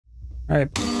Alright.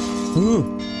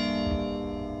 Ooh.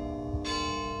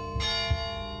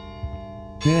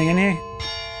 Anything in here?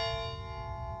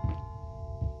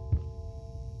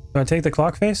 Do I take the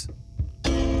clock face?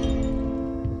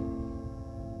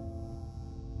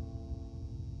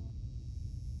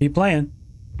 Keep playing.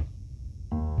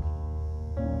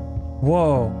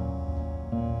 Whoa.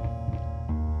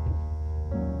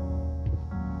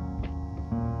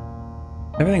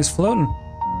 Everything's floating.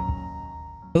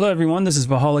 Hello everyone, this is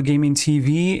Valhalla Gaming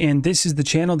TV, and this is the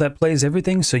channel that plays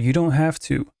everything so you don't have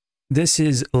to. This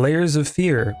is Layers of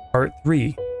Fear, Part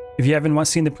 3. If you haven't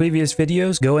seen the previous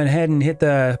videos, go ahead and hit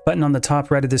the button on the top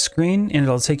right of the screen, and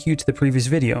it'll take you to the previous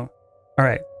video.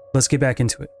 Alright, let's get back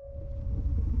into it.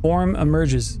 Form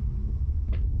emerges.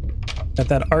 Got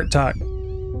that art talk.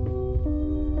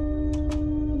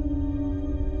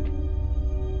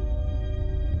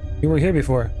 You were here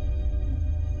before.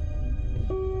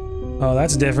 Oh,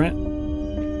 that's different.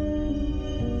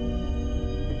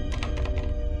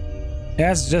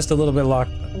 Yeah, it's just a little bit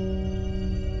locked.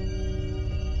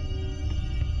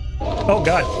 Oh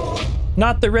god.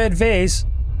 Not the red vase.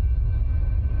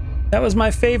 That was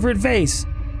my favorite vase.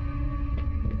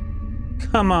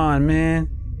 Come on, man.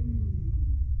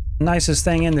 Nicest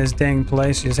thing in this dang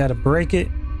place. You just had to break it.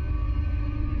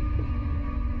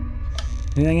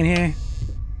 Anything in here?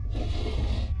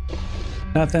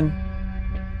 Nothing?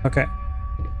 Okay.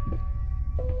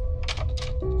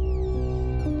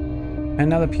 And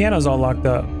now the piano's all locked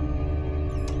up.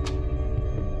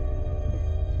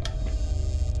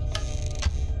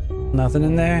 Nothing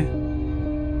in there.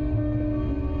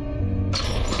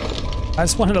 I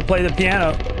just wanted to play the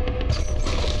piano.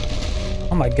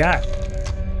 Oh my god.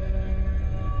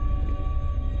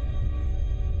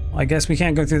 Well, I guess we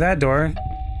can't go through that door.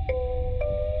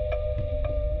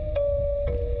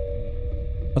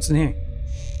 What's in here?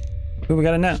 Ooh, we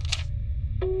got a note.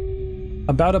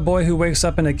 About a boy who wakes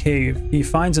up in a cave. He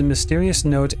finds a mysterious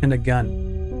note and a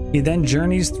gun. He then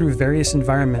journeys through various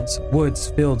environments, woods,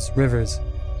 fields, rivers.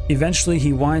 Eventually,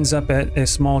 he winds up at a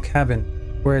small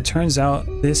cabin, where it turns out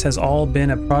this has all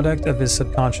been a product of his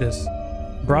subconscious,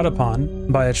 brought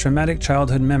upon by a traumatic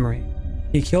childhood memory.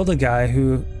 He killed a guy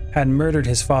who had murdered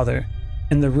his father.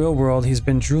 In the real world, he's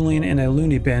been drooling in a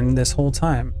loony bin this whole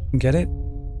time. Get it?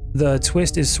 The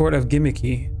twist is sort of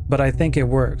gimmicky, but I think it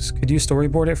works. Could you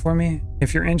storyboard it for me?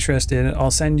 If you're interested,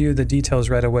 I'll send you the details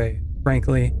right away.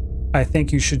 Frankly, I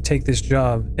think you should take this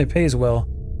job. It pays well,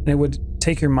 and it would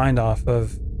take your mind off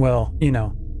of, well, you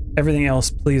know, everything else.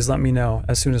 Please let me know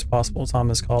as soon as possible,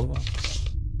 Thomas Caldwell.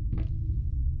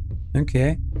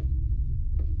 Okay.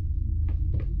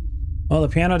 Well, the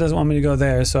piano doesn't want me to go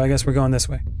there, so I guess we're going this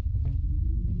way.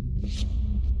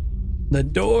 The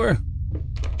door.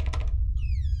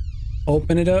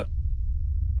 Open it up.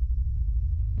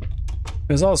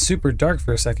 It was all super dark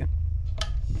for a second.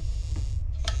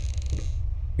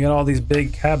 We got all these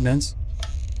big cabinets.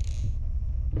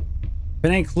 If it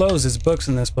ain't closed, there's books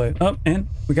in this place. Oh, and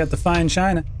we got the fine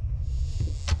china.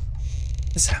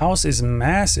 This house is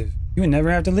massive. You would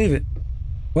never have to leave it.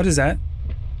 What is that?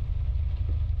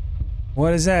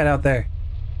 What is that out there?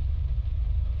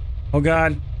 Oh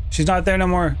god, she's not there no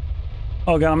more.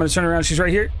 Oh god, I'm gonna turn around. She's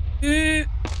right here.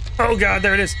 Oh god,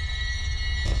 there it is.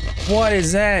 What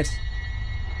is that?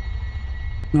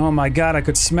 Oh my god, I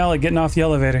could smell it getting off the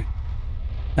elevator.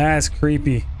 That's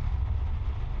creepy.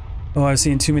 Oh, I've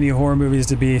seen too many horror movies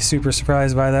to be super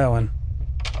surprised by that one.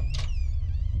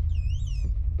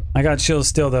 I got chills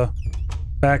still though.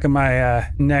 Back of my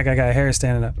neck, I got hair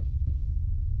standing up.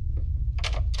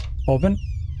 Open?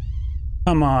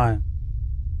 Come on.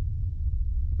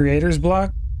 Creator's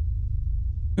block?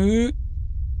 Ooh.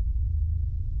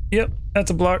 Yep, that's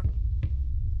a block.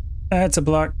 That's a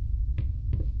block.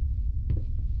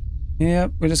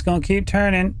 Yep, we're just gonna keep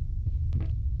turning.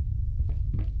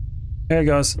 There it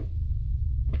goes.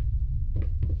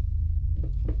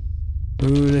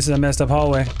 Ooh, this is a messed up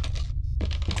hallway.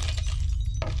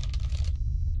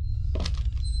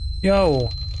 Yo.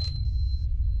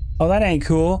 Oh, that ain't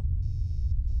cool.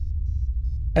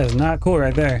 That is not cool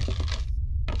right there.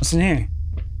 What's in here?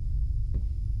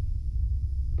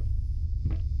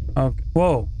 Oh,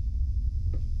 whoa.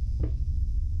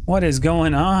 What is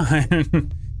going on?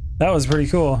 That was pretty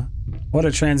cool. What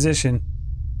a transition.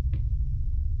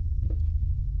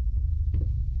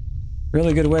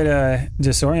 Really good way to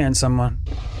disorient someone.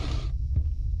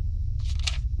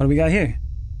 What do we got here?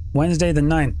 Wednesday the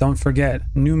 9th, don't forget.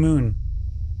 New moon.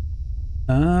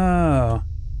 Oh.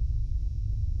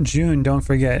 June, don't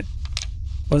forget.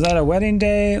 Was that a wedding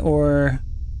day, or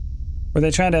were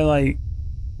they trying to like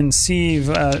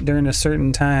conceive during a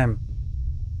certain time?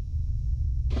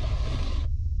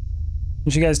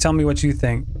 You guys tell me what you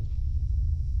think.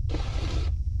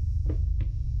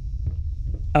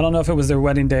 I don't know if it was their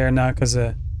wedding day or not, because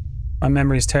my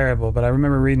memory's terrible, but I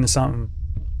remember reading something.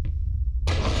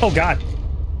 Oh, God.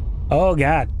 Oh,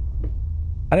 God.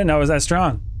 I didn't know it was that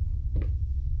strong.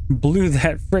 Blew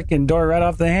that freaking door right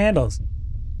off the handles.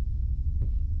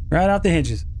 Right off the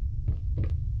hinges.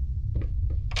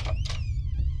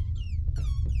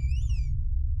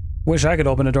 Wish I could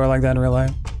open a door like that in real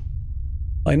life.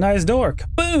 Like, nice door.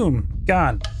 Kaboom!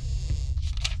 Gone.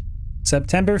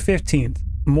 September 15th.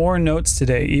 More notes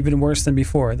today, even worse than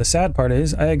before. The sad part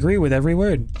is, I agree with every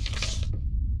word.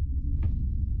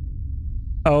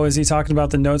 Oh, is he talking about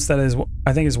the notes that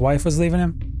I think his wife was leaving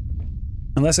him?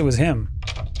 Unless it was him.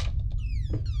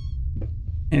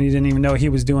 And he didn't even know he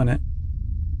was doing it.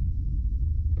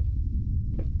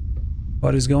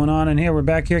 What is going on in here? We're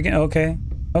back here again. Okay.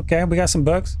 Okay, we got some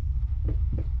books.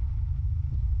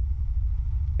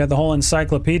 Got the whole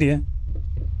encyclopedia.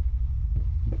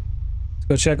 Let's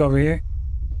go check over here.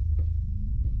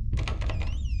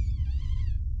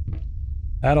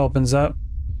 That opens up.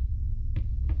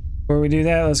 Before we do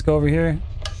that, let's go over here.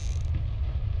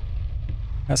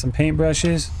 Got some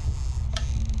paintbrushes.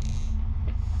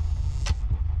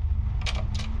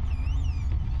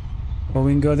 Well,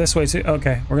 we can go this way too.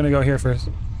 Okay, we're gonna go here first.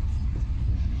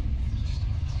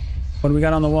 What do we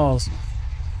got on the walls?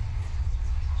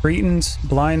 Cretins,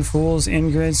 blind fools,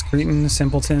 ingrates, cretins,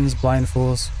 simpletons, blind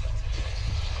fools.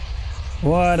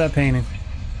 What a painting.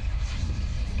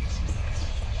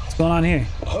 What's going on here?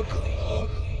 Ugly.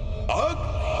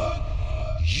 Ugly.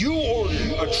 You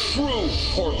ordered a true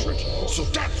portrait, so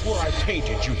that's where I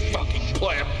painted, you fucking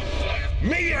pleb.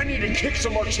 Maybe I need to kick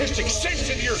some artistic sense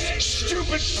into your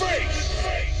stupid face.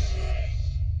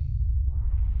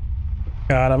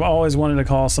 God, I've always wanted to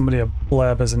call somebody a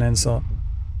pleb as an insult.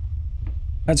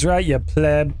 That's right, you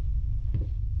pleb.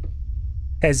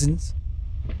 Peasants.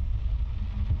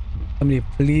 So many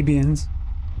plebeians.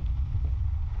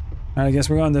 Alright, I guess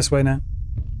we're going this way now.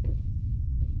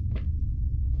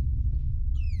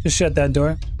 Just shut that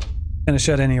door. Gonna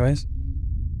shut anyways.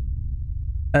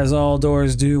 As all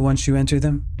doors do once you enter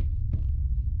them.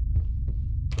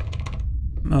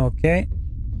 Okay.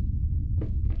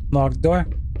 Locked door.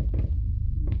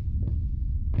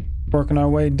 Working our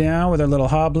way down with our little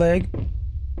hob leg.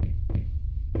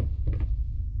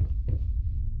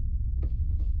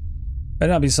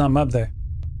 Better not be something up there.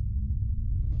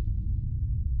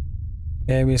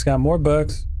 Okay, we just got more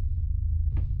books.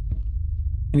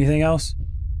 Anything else?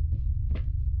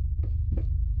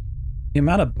 The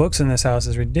amount of books in this house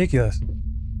is ridiculous.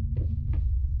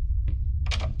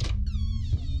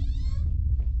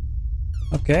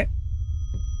 Okay.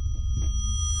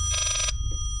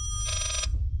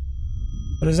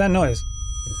 What is that noise? Is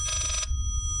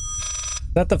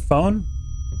that the phone?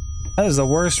 That is the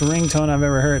worst ringtone I've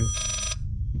ever heard.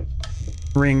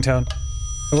 Ringtone.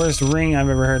 The worst ring I've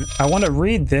ever heard. I want to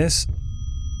read this.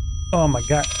 Oh my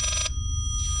god.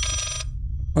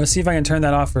 Let's see if I can turn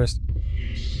that off first.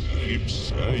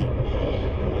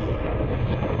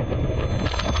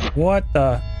 What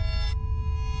the?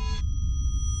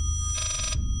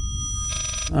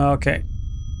 Okay.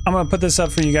 I'm gonna put this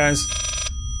up for you guys.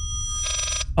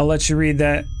 I'll let you read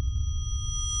that.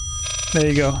 There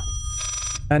you go.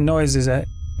 That noise is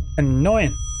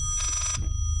annoying.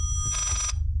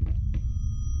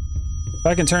 If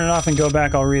I can turn it off and go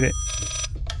back, I'll read it.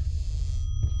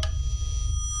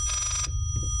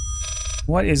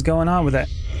 What is going on with that?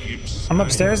 I'm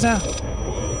upstairs now?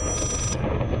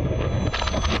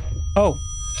 Oh.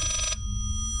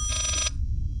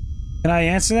 Can I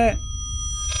answer that?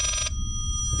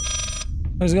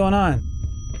 What's going on?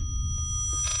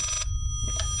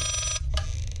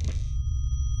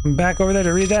 I'm back over there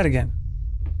to read that again.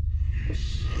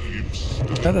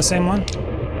 Is that the same one?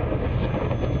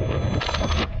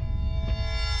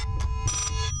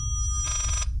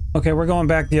 Okay, we're going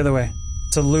back the other way.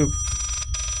 It's a loop.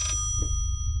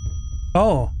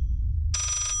 Oh.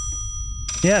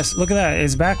 Yes, look at that.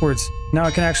 It's backwards. Now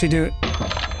I can actually do it.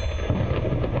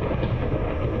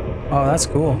 Oh, that's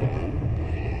cool.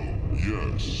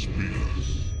 Yes,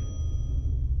 please.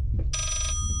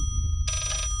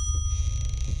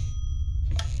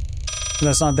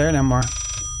 That's not there anymore.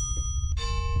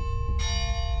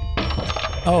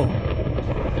 Oh.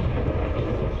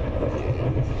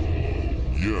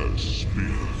 Yes,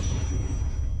 please.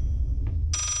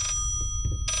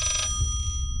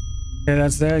 Okay,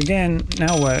 that's there again.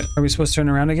 Now what? Are we supposed to turn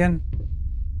around again?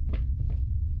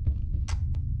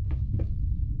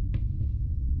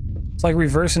 It's like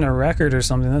reversing a record or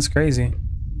something. That's crazy.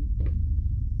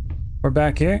 We're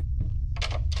back here.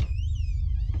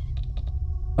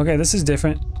 Okay, this is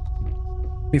different.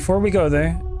 Before we go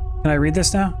there, can I read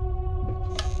this now?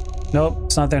 Nope,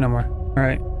 it's not there no more.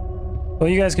 Alright. Well,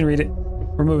 you guys can read it.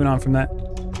 We're moving on from that.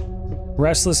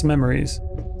 Restless memories.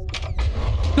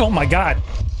 Oh my god!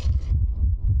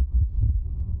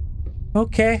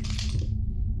 Okay.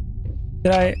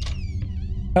 Did I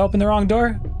open the wrong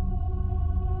door?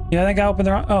 Yeah, I think I opened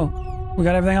the wrong... Oh, we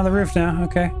got everything on the roof now.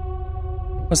 Okay.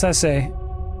 What's that say?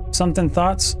 Something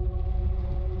thoughts?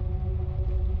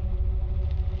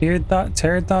 Weird thought?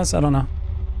 Terror thoughts? I don't know.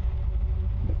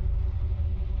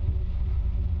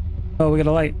 Oh, we got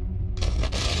a light.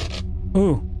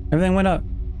 Ooh, everything went up.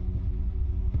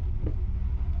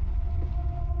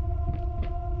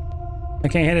 I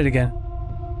can't hit it again.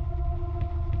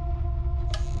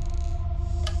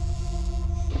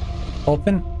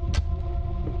 Open.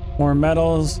 More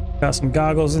metals. Got some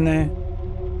goggles in there.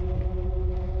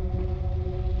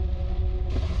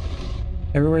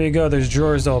 Everywhere you go, there's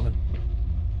drawers to open.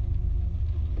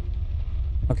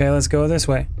 Okay, let's go this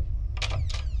way.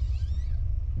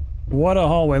 What a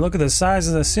hallway. Look at the size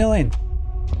of the ceiling.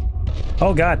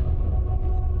 Oh, God.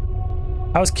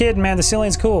 I was kidding, man. The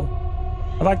ceiling's cool.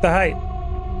 I like the height.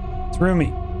 It's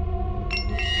roomy.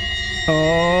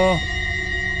 Oh.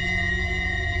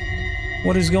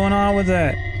 What is going on with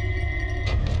that?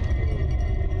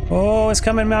 Oh, it's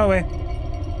coming my way.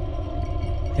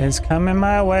 It's coming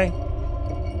my way.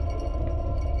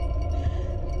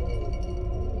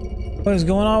 What is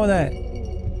going on with that?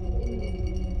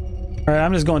 Alright,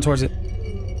 I'm just going towards it.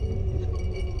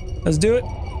 Let's do it.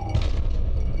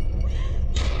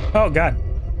 Oh, God.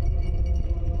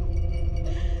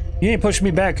 You ain't pushing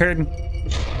me back, Curtin.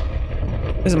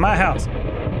 This is my house.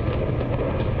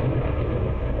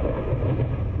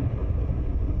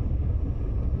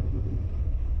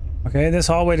 Okay, this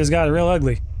hallway just got real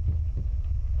ugly.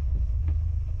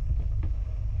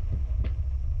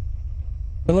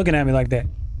 Quit looking at me like that.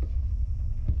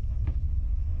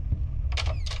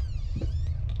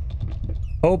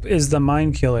 Hope is the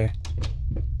mind killer.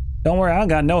 Don't worry, I don't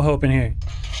got no hope in here.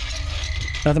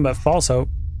 Nothing but false hope.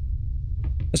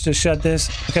 Let's just shut this.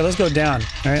 Okay, let's go down.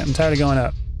 All right, I'm tired of going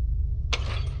up.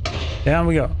 Down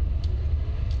we go.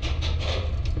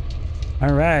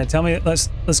 All right, tell me.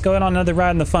 Let's go on another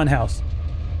ride in the fun house.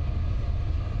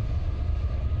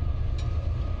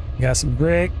 Got some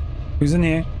brick. Who's in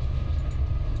here?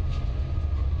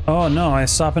 Oh no,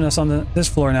 it's stopping us on this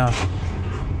floor now.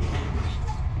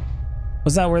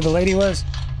 Was that where the lady was?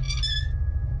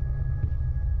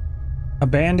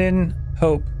 Abandon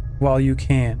hope while you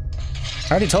can.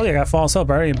 I already told you I got false hope.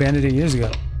 I already abandoned it years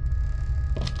ago.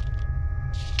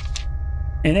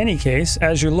 In any case,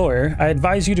 as your lawyer, I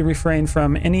advise you to refrain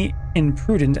from any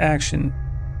imprudent action.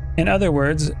 In other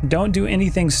words, don't do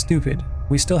anything stupid.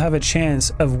 We still have a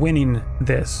chance of winning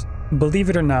this.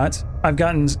 Believe it or not, I've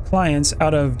gotten clients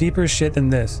out of deeper shit than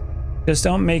this. Just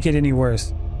don't make it any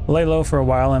worse. Lay low for a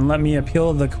while and let me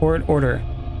appeal the court order.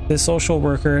 This social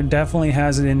worker definitely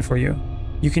has it in for you.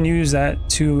 You can use that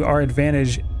to our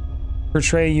advantage.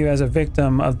 Portray you as a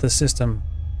victim of the system.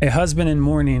 A husband in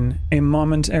mourning, a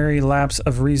momentary lapse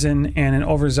of reason, and an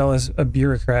overzealous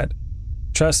bureaucrat.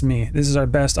 Trust me, this is our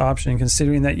best option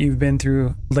considering that you've been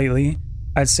through lately.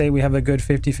 I'd say we have a good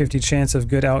 50-50 chance of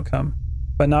good outcome.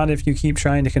 But not if you keep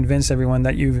trying to convince everyone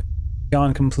that you've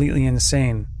gone completely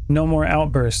insane. No more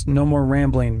outbursts, no more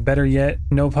rambling. Better yet,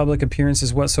 no public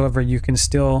appearances whatsoever. You can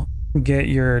still get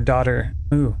your daughter.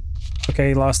 Ooh. Okay,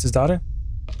 he lost his daughter?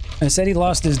 I said he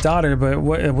lost his daughter, but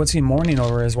what's he mourning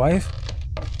over? His wife?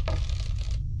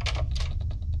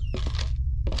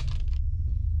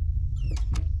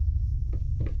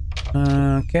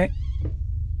 Okay.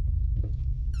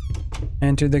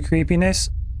 Enter the creepiness.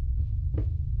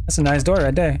 That's a nice door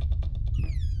right there.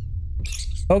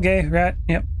 Okay, rat.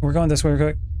 Yep, we're going this way real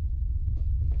quick.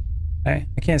 Hey,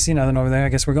 I can't see nothing over there. I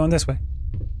guess we're going this way.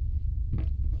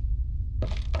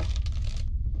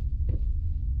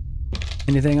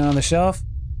 Anything on the shelf?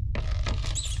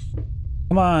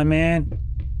 Come on, man.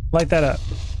 Light that up.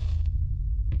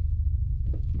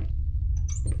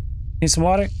 Need some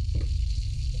water?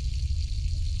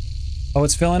 Oh,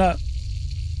 it's filling up.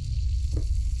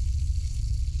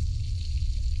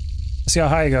 Let's see how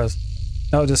high it goes.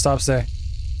 No, it just stops there.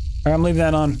 Alright, I'm leaving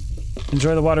that on.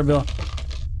 Enjoy the water bill.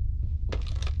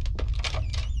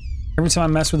 Every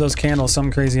time I mess with those candles,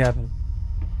 something crazy happens.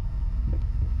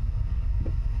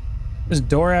 There's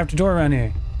door after door around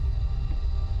here.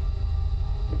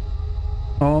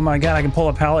 Oh my god, I can pull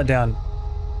a pallet down.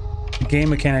 The game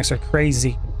mechanics are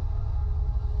crazy.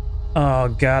 Oh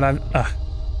god, I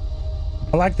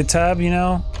like the tub, you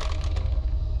know.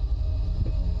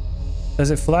 Does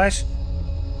it flush?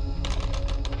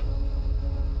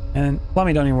 And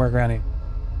plumbing don't even work around here.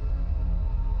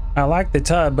 I like the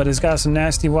tub, but it's got some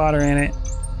nasty water in it.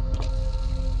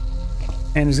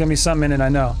 And there's gonna be something in it, I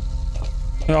know.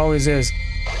 There always is.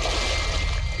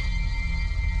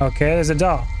 Okay, there's a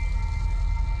doll.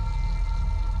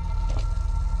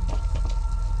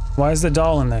 Why is the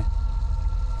doll in there?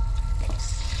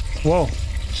 Whoa.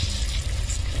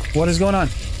 What is going on?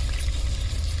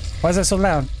 Why is that so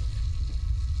loud?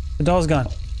 The doll's gone.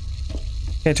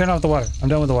 Okay, turn off the water. I'm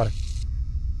done with the water.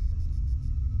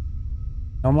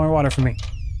 No more water for me.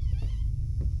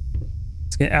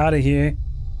 Let's get out of here.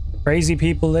 Crazy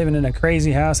people living in a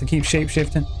crazy house that keeps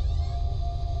shape-shifting.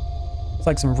 It's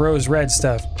like some rose red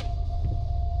stuff.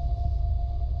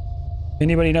 If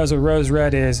anybody knows what rose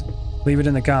red is, leave it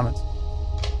in the comments.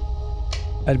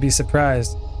 I'd be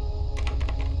surprised.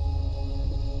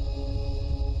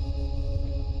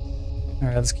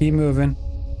 Alright, let's keep moving.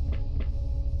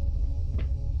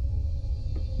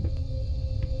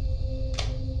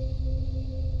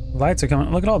 Lights are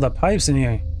coming. Look at all the pipes in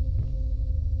here.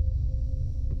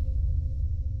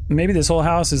 Maybe this whole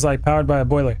house is like powered by a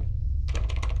boiler.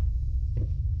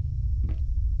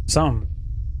 Something.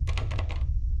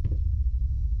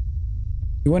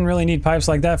 You wouldn't really need pipes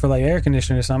like that for like air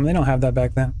conditioning or something. They don't have that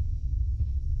back then.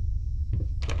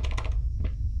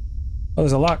 Oh,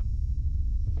 there's a lock.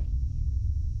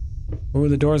 Oh,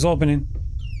 the door's opening.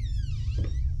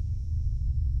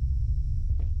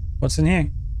 What's in here?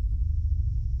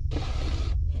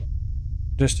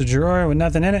 Just a drawer with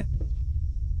nothing in it?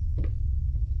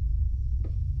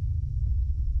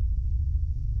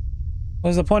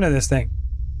 What's the point of this thing?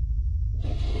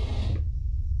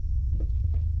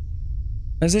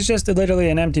 Is it just literally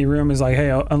an empty room? Is like,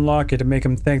 hey, I'll unlock it to make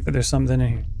them think that there's something in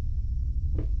here.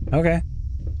 Okay.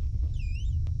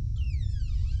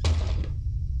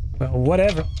 Well,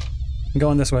 whatever. I'm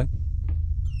going this way.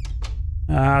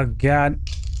 Oh, God.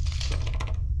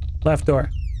 Left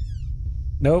door.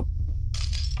 Nope.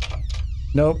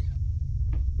 Nope.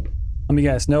 Let me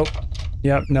guess. Nope.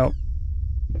 Yep, nope.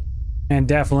 And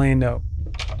definitely nope.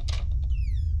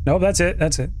 Nope, that's it.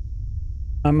 That's it.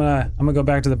 I'm gonna go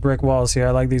back to the brick walls here.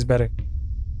 I like these better.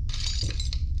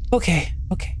 Okay,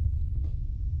 okay.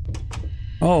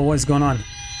 Oh, what's going on?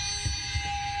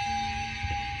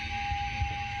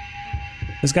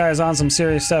 This guy is on some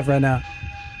serious stuff right now.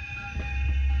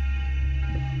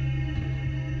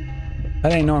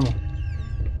 That ain't normal.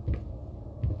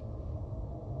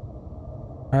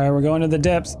 Alright, we're going to the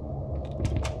depths.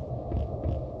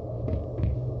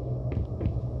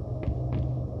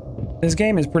 This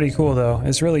game is pretty cool though.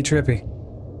 It's really trippy.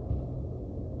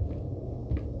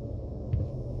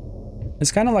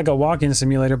 It's kind of like a walking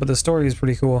simulator, but the story is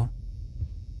pretty cool.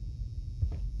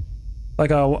 Like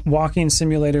a walking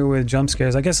simulator with jump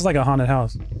scares. I guess it's like a haunted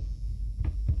house.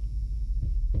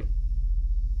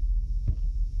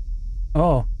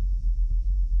 Oh.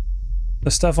 The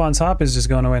stuff on top is just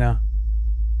going away now.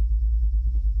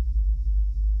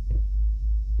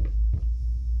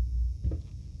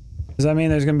 Does that mean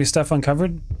there's gonna be stuff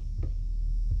uncovered?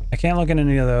 I can't look at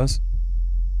any of those.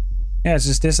 Yeah, it's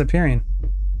just disappearing.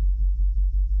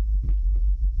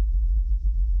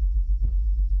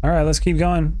 Alright, let's keep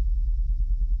going.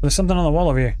 There's something on the wall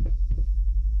over here.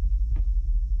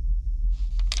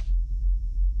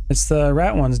 It's the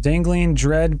rat ones. Dangling,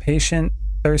 dread, patient,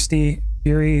 thirsty,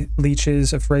 fury,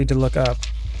 leeches, afraid to look up.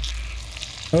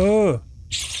 Oh!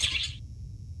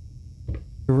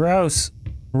 Gross.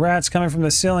 Rats coming from the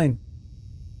ceiling.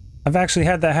 I've actually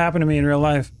had that happen to me in real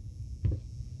life.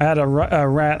 I had a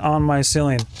rat on my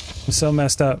ceiling. I'm so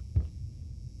messed up.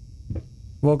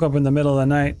 Woke up in the middle of the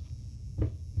night.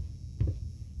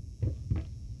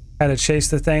 Had to chase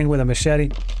the thing with a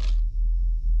machete.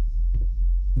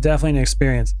 Definitely an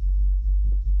experience.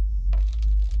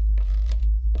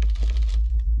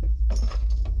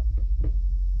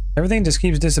 Everything just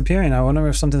keeps disappearing. I wonder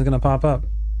if something's gonna pop up.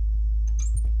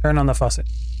 Turn on the faucet.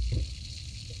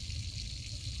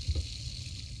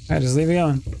 Alright, just leave it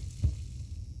going.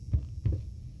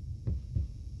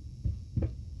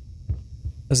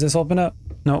 Does this open up?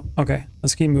 Nope. Okay,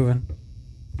 let's keep moving.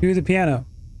 To the piano.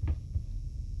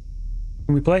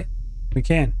 Can we play? We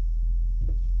can.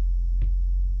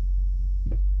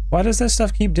 Why does that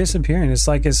stuff keep disappearing? It's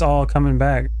like it's all coming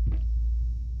back.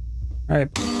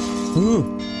 Alright.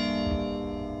 Ooh.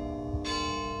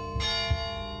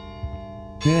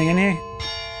 Anything in here?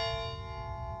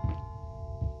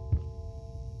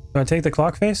 Do I take the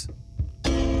clock face?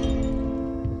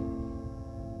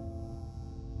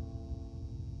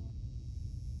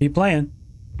 Keep playing.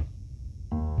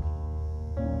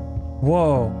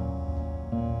 Whoa.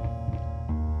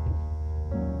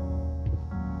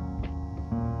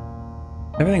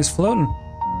 Everything's floating.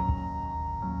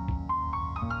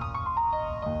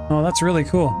 Oh, that's really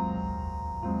cool.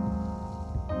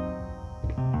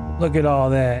 Look at all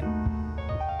that.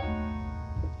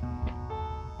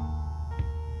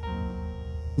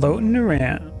 Floating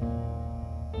around.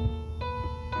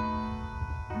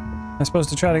 Am I supposed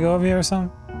to try to go over here or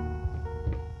something?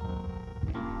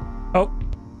 Oh.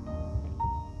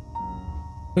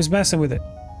 Who's messing with it?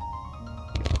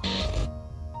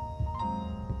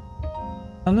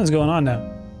 Something's going on now.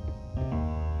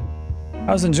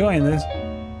 I was enjoying this.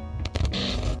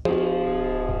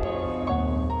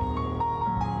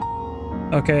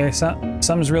 Okay,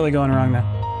 something's really going wrong now.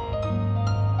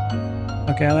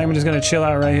 Okay, I think I'm just gonna chill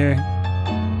out right here.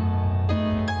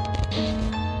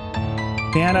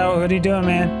 Piano, what are you doing,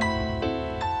 man?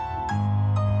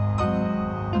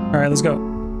 Alright, let's go.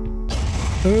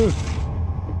 Ooh.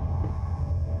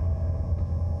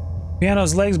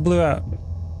 Piano's legs blew out.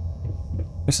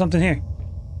 There's something here.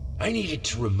 I needed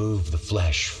to remove the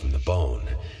flesh from the bone.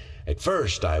 At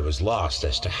first, I was lost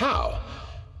as to how,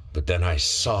 but then I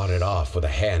sawed it off with a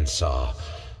handsaw,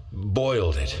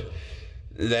 boiled it,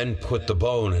 then put the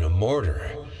bone in a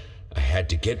mortar. I had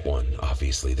to get one,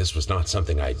 obviously. This was not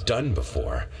something I'd done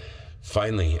before.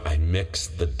 Finally, I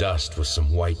mixed the dust with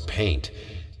some white paint.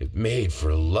 It made for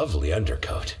a lovely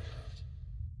undercoat.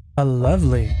 A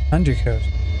lovely undercoat.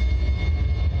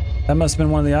 That must have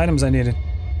been one of the items I needed.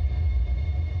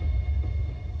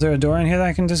 Is there a door in here that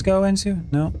I can just go into?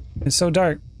 No. It's so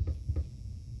dark.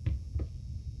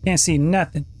 Can't see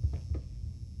nothing.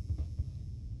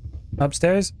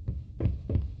 Upstairs?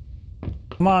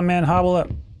 Come on, man, hobble up.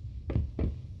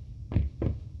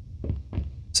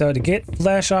 So to get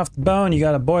flesh off the bone, you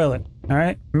gotta boil it.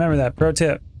 Alright? Remember that. Pro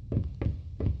tip.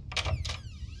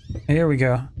 Here we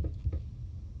go.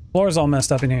 Floor's all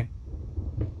messed up in here.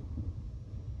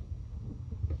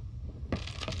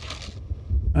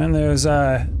 And there's,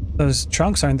 those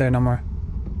trunks aren't there no more.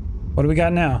 What do we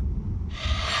got now?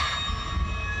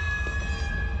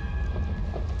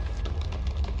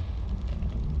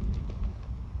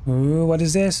 Ooh, what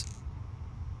is this? Is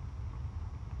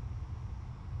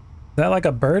that like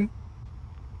a bird?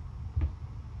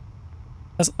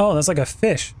 Oh, that's like a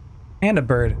fish and a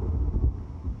bird.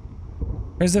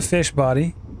 There's the fish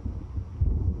body.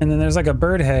 And then there's like a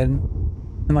bird head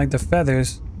and like the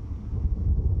feathers.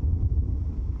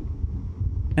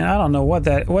 And I don't know what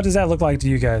does that look like to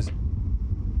you guys?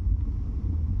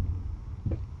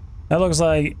 That looks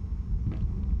like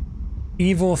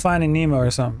Evil Finding Nemo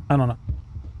or something. I don't know.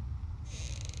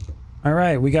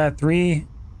 Alright, we got 3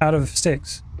 out of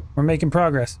 6. We're making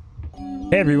progress.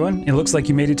 Hey everyone, it looks like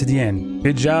you made it to the end.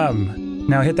 Good job.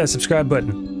 Now hit that subscribe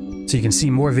button so you can see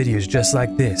more videos just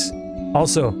like this.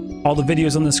 Also, all the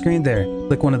videos on the screen there,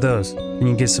 click one of those and you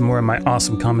can get some more of my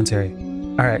awesome commentary.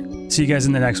 Alright, see you guys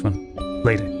in the next one.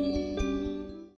 Later.